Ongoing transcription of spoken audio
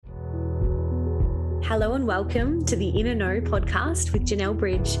Hello and welcome to the Inner Know podcast with Janelle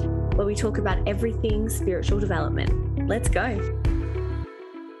Bridge, where we talk about everything spiritual development. Let's go.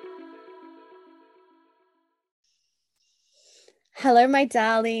 Hello, my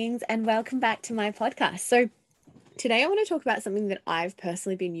darlings, and welcome back to my podcast. So today I want to talk about something that I've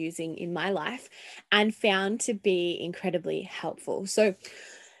personally been using in my life and found to be incredibly helpful. So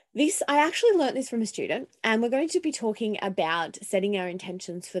I actually learned this from a student, and we're going to be talking about setting our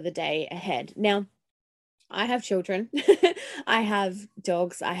intentions for the day ahead. Now, I have children, I have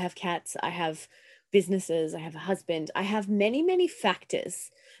dogs, I have cats, I have businesses, I have a husband, I have many, many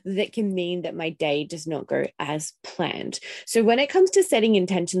factors that can mean that my day does not go as planned. So when it comes to setting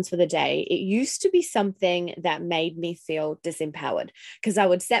intentions for the day, it used to be something that made me feel disempowered because I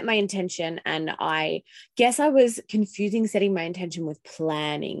would set my intention, and I guess I was confusing setting my intention with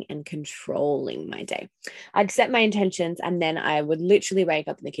planning and controlling my day. I'd set my intentions and then I would literally wake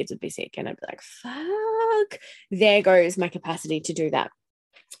up and the kids would be sick and I'd be like, fuck, there goes my capacity to do that.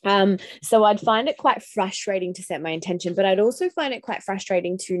 So I'd find it quite frustrating to set my intention, but I'd also find it quite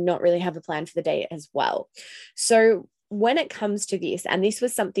frustrating to not really have a plan for the day as well. So when it comes to this, and this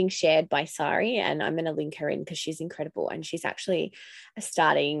was something shared by Sari, and I'm going to link her in because she's incredible, and she's actually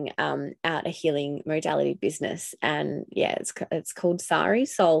starting out a healing modality business, and yeah, it's called Sari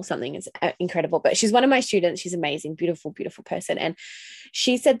Soul something. It's incredible, but she's one of my students. She's amazing, beautiful, beautiful person, and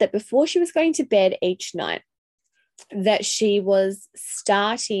she said that before she was going to bed each night, that she was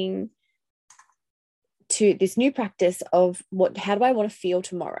starting to this new practice of how do I want to feel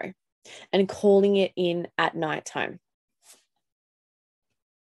tomorrow, and calling it in at nighttime.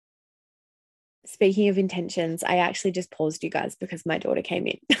 Speaking of intentions, I actually just paused you guys because my daughter came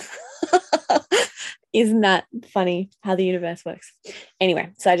in. Isn't that funny how the universe works?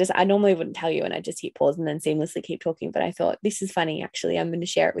 Anyway, so I normally wouldn't tell you, and I just hit pause and then seamlessly keep talking, but I thought this is funny. Actually, I'm going to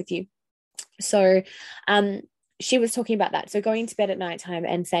share it with you. So, she was talking about that. So going to bed at nighttime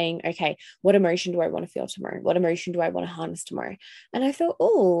and saying, okay, what emotion do I want to feel tomorrow? What emotion do I want to harness tomorrow? And I thought,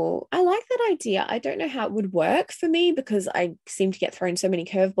 oh, I like that idea. I don't know how it would work for me because I seem to get thrown so many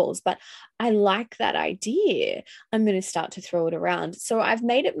curveballs, but I like that idea. I'm going to start to throw it around. So I've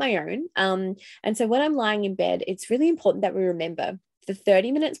made it my own. And so when I'm lying in bed, it's really important that we remember the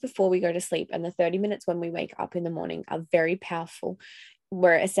 30 minutes before we go to sleep and the 30 minutes when we wake up in the morning are very powerful.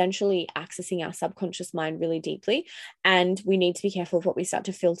 We're essentially accessing our subconscious mind really deeply, and we need to be careful of what we start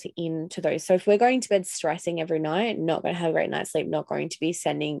to filter into those. So if we're going to bed stressing every night, not going to have a great night's sleep, not going to be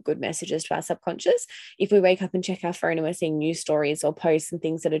sending good messages to our subconscious. If we wake up and check our phone and we're seeing news stories or posts and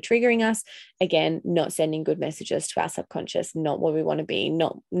things that are triggering us, again, not sending good messages to our subconscious, not where we want to be,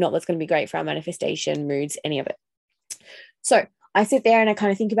 not what's going to be great for our manifestation, moods, any of it. So I sit there and I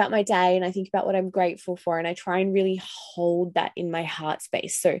kind of think about my day and I think about what I'm grateful for, and I try and really hold that in my heart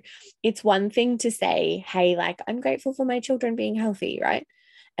space. So it's one thing to say, hey, like, I'm grateful for my children being healthy, right?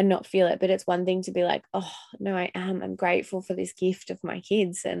 And not feel it. But it's one thing to be like, oh no, I'm grateful for this gift of my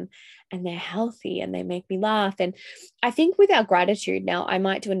kids, and they're healthy and they make me laugh. And I think with our gratitude, now I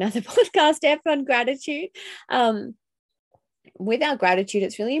might do another podcast on gratitude. With our gratitude,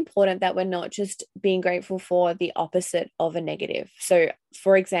 it's really important that we're not just being grateful for the opposite of a negative. So,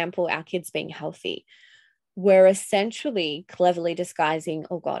 for example, our kids being healthy, we're essentially cleverly disguising,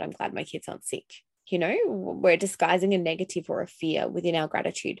 oh God, I'm glad my kids aren't sick. You know, we're disguising a negative or a fear within our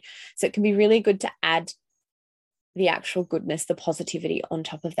gratitude. So it can be really good to add the actual goodness, the positivity on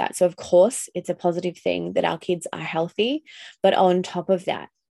top of that. So, of course, it's a positive thing that our kids are healthy, but on top of that,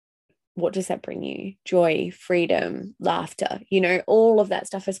 what does that bring you? Joy, freedom, laughter, all of that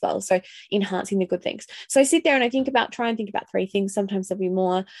stuff as well. So enhancing the good things. So I sit there and I try and think about three things. Sometimes there'll be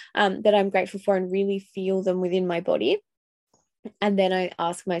more that I'm grateful for, and really feel them within my body. And then I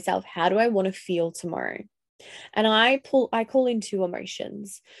ask myself, how do I want to feel tomorrow? And I call in two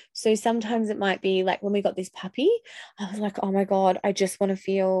emotions. So sometimes it might be like when we got this puppy, I was like, oh my God, I just want to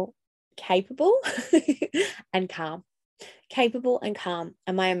feel capable and calm. Capable and calm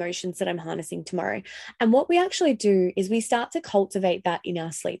are my emotions that I'm harnessing tomorrow. And what we actually do is we start to cultivate that in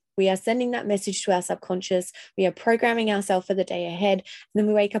our sleep. We are sending that message to our subconscious. We are programming ourselves for the day ahead. And then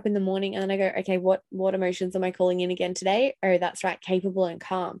we wake up in the morning and I go, okay, what emotions am I calling in again today? Oh, that's right, capable and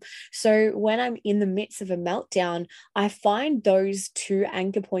calm. So when I'm in the midst of a meltdown, I find those two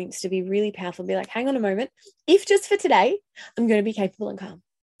anchor points to be really powerful. Be like, hang on a moment. If just for today, I'm going to be capable and calm.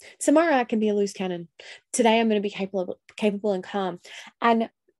 Tomorrow I can be a loose cannon. Today I'm going to be capable and calm.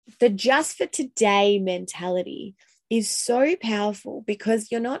 And the just for today mentality is so powerful because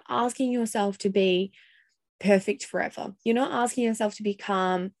you're not asking yourself to be perfect forever. You're not asking yourself to be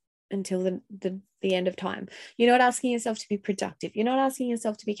calm until the end of time. You're not asking yourself to be productive. You're not asking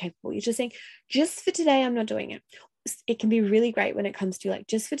yourself to be capable. You're just saying, just for today, I'm not doing it. It can be really great when it comes to like,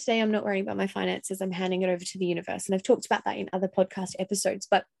 just for today, I'm not worrying about my finances. I'm handing it over to the universe. And I've talked about that in other podcast episodes,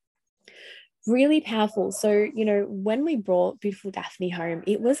 but really powerful. So, when we brought beautiful Daphne home,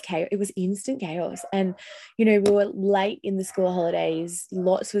 it was chaos. It was instant chaos. And, we were late in the school holidays,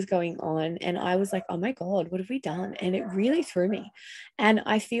 lots was going on. And I was like, oh my God, what have we done? And it really threw me. And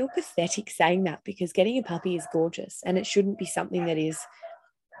I feel pathetic saying that because getting a puppy is gorgeous and it shouldn't be something that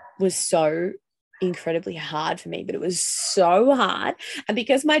was so incredibly hard for me, but it was so hard. And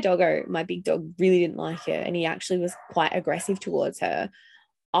because my big dog really didn't like her and he actually was quite aggressive towards her,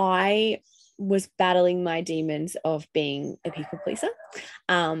 I was battling my demons of being a people pleaser,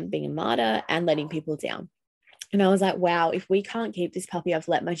 being a martyr and letting people down. And I was like, wow, if we can't keep this puppy, I've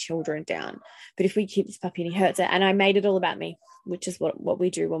let my children down. But if we keep this puppy and he hurts it, and I made it all about me, which is what we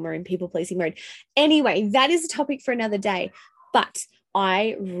do when we're in people pleasing mode. Anyway, that is a topic for another day. But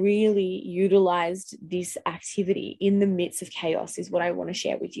I really utilized this activity in the midst of chaos is what I want to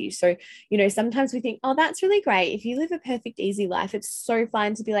share with you. So, sometimes we think, oh, that's really great. If you live a perfect, easy life, it's so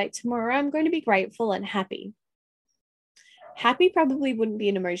fine to be like, tomorrow I'm going to be grateful and happy. Happy probably wouldn't be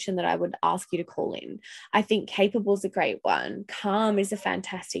an emotion that I would ask you to call in. I think capable is a great one. Calm is a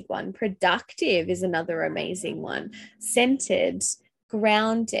fantastic one. Productive is another amazing one. Centered,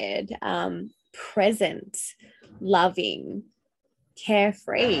 grounded, present, loving,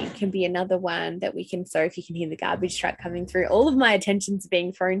 carefree can be another one that we can. So if you can hear the garbage truck coming through, all of my attention's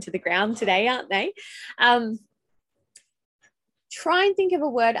being thrown to the ground today, aren't they? Try and think of a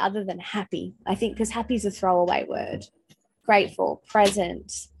word other than happy, I think, because happy is a throwaway word. Grateful,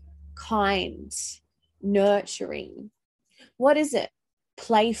 present, kind, nurturing. What is it?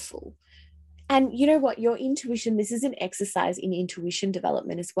 Playful. And you know what? Your intuition, this is an exercise in intuition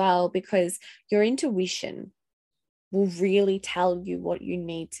development as well, because your intuition will really tell you what you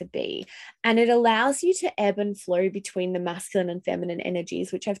need to be. And it allows you to ebb and flow between the masculine and feminine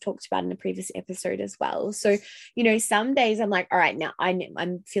energies, which I've talked about in a previous episode as well. So, some days I'm like, all right, now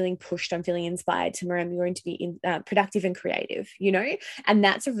I'm feeling pushed, I'm feeling inspired. Tomorrow I'm going to be productive and creative, and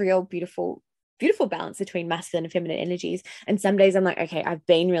that's a real beautiful balance between masculine and feminine energies. And some days I'm like, okay, I've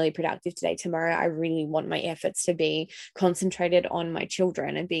been really productive today. Tomorrow I really want my efforts to be concentrated on my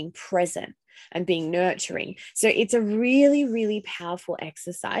children and being present and being nurturing. So it's a really, really powerful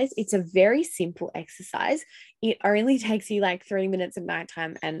exercise. It's a very simple exercise. It only takes you like 3 minutes at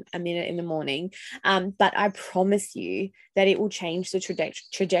nighttime and a minute in the morning. But I promise you that it will change the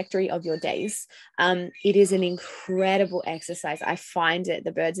trajectory of your days. It is an incredible exercise. I find it.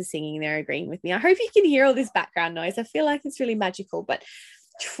 The birds are singing. They're agreeing with me. I hope you can hear all this background noise. I feel like it's really magical, but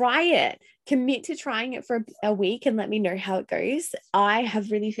try it. Commit to trying it for a week and let me know how it goes. I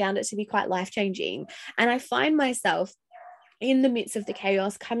have really found it to be quite life-changing. And I find myself in the midst of the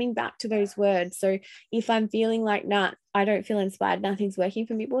chaos coming back to those words. So if I'm feeling like, nah, I don't feel inspired, nothing's working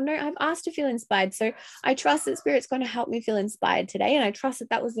for me, well, no, I've asked to feel inspired. So I trust that Spirit's going to help me feel inspired today. And I trust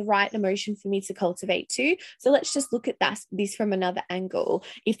that that was the right emotion for me to cultivate too. So let's just look at this from another angle,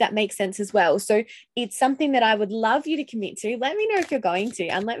 if that makes sense as well. So it's something that I would love you to commit to. Let me know if you're going to,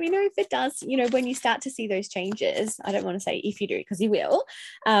 and let me know if it does, when you start to see those changes. I don't want to say if you do, because you will.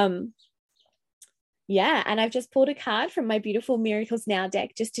 Yeah, and I've just pulled a card from my beautiful Miracles Now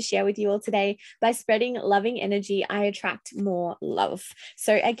deck just to share with you all today. By spreading loving energy, I attract more love.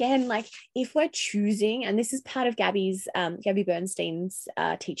 So again, like if we're choosing, and this is part of Gabby Bernstein's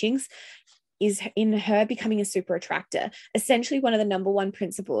teachings, is in her becoming a super attractor. Essentially, one of the number one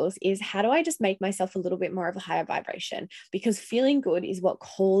principles is, how do I just make myself a little bit more of a higher vibration? Because feeling good is what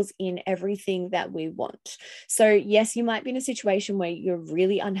calls in everything that we want. So yes, you might be in a situation where you're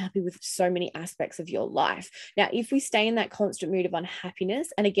really unhappy with so many aspects of your life. Now, if we stay in that constant mood of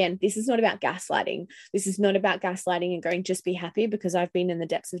unhappiness, and again, this is not about gaslighting. This is not about gaslighting and going, just be happy, because I've been in the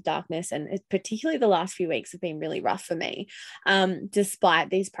depths of darkness, and particularly the last few weeks have been really rough for me.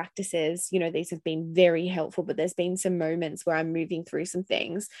 Despite these practices, these have been very helpful, but there's been some moments where I'm moving through some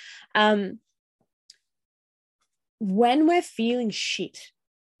things. When we're feeling shit,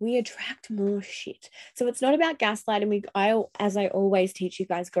 we attract more shit. So it's not about gaslighting. As I always teach you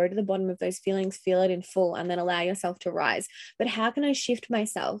guys, go to the bottom of those feelings, feel it in full, and then allow yourself to rise. But how can I shift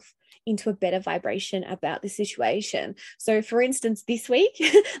myself into a better vibration about the situation? So for instance, this week,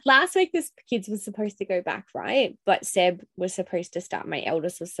 last week, this kids was supposed to go back, right? But Seb was supposed to start, my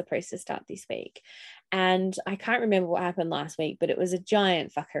eldest was supposed to start this week. And I can't remember what happened last week, but it was a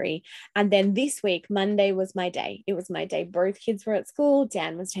giant fuckery. And then this week, Monday was my day. It was my day. Both kids were at school.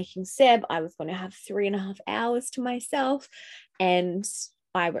 Dan was taking Seb. I was going to have 3.5 hours to myself. And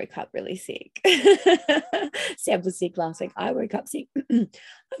I woke up really sick. Seb was sick last week. I woke up sick. I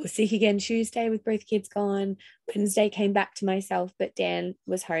was sick again Tuesday with both kids gone. Wednesday came back to myself, but Dan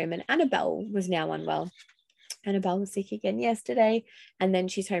was home and Annabelle was now unwell. Annabelle was sick again yesterday, and then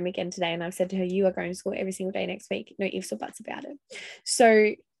she's home again today. And I've said to her, you are going to school every single day next week. No ifs or buts about it.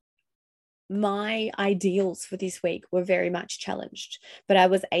 So my ideals for this week were very much challenged, but I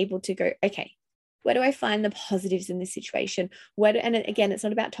was able to go, okay, where do I find the positives in this situation? And again, it's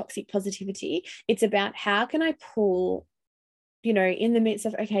not about toxic positivity. It's about how can I pull, in the midst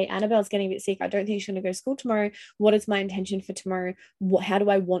of, okay, Annabelle's getting a bit sick. I don't think she's going to go to school tomorrow. What is my intention for tomorrow? How do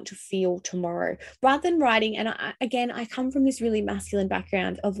I want to feel tomorrow? Rather than writing, and I come from this really masculine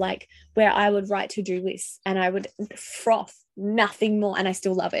background of like where I would write to-do lists and I would froth nothing more, and I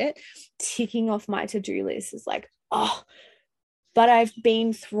still love it. Ticking off my to-do list is like, oh, but I've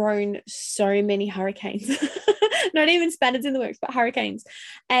been thrown so many hurricanes, not even spanners in the works, but hurricanes,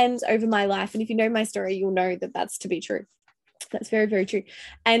 and over my life. And if you know my story, you'll know that that's to be true. That's very, very true.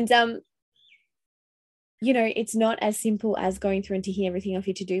 And, it's not as simple as going through and ticking everything off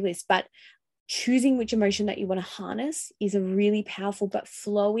your to-do list, but choosing which emotion that you want to harness is a really powerful but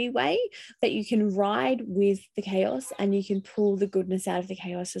flowy way that you can ride with the chaos and you can pull the goodness out of the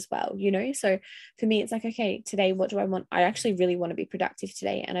chaos as well, So for me, it's like, okay, today, what do I want? I actually really want to be productive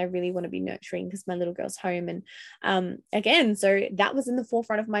today, and I really want to be nurturing because my little girl's home. And again, so that was in the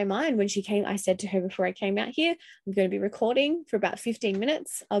forefront of my mind when she came. I said to her before I came out here, I'm going to be recording for about 15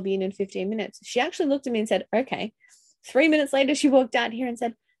 minutes. I'll be in 15 minutes. She actually looked at me and said, okay. 3 minutes later, she walked out here and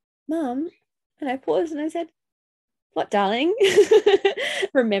said, Mom, and I paused and I said, what, darling?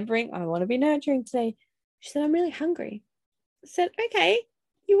 Remembering I want to be nurturing today. She said, I'm really hungry. I said, okay,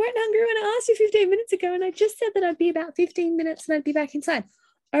 you weren't hungry when I asked you 15 minutes ago. And I just said that I'd be about 15 minutes and I'd be back inside.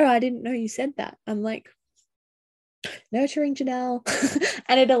 Oh, I didn't know you said that. I'm like, nurturing Janelle.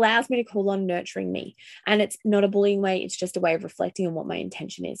 And it allows me to call on nurturing me. And it's not a bullying way. It's just a way of reflecting on what my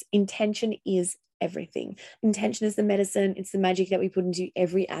intention is. Intention is everything. Intention is the medicine. It's the magic that we put into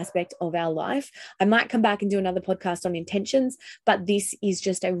every aspect of our life. I might come back and do another podcast on intentions, but this is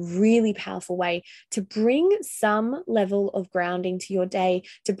just a really powerful way to bring some level of grounding to your day,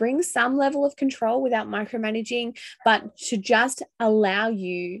 to bring some level of control without micromanaging, but to just allow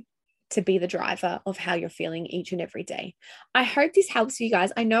you to be the driver of how you're feeling each and every day. I hope this helps you guys.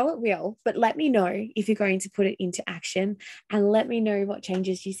 I know it will, but let me know if you're going to put it into action, and let me know what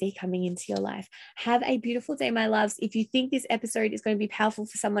changes you see coming into your life. Have a beautiful day, my loves. If you think this episode is going to be powerful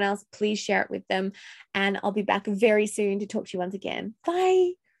for someone else, please share it with them. And I'll be back very soon to talk to you once again.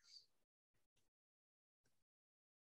 Bye.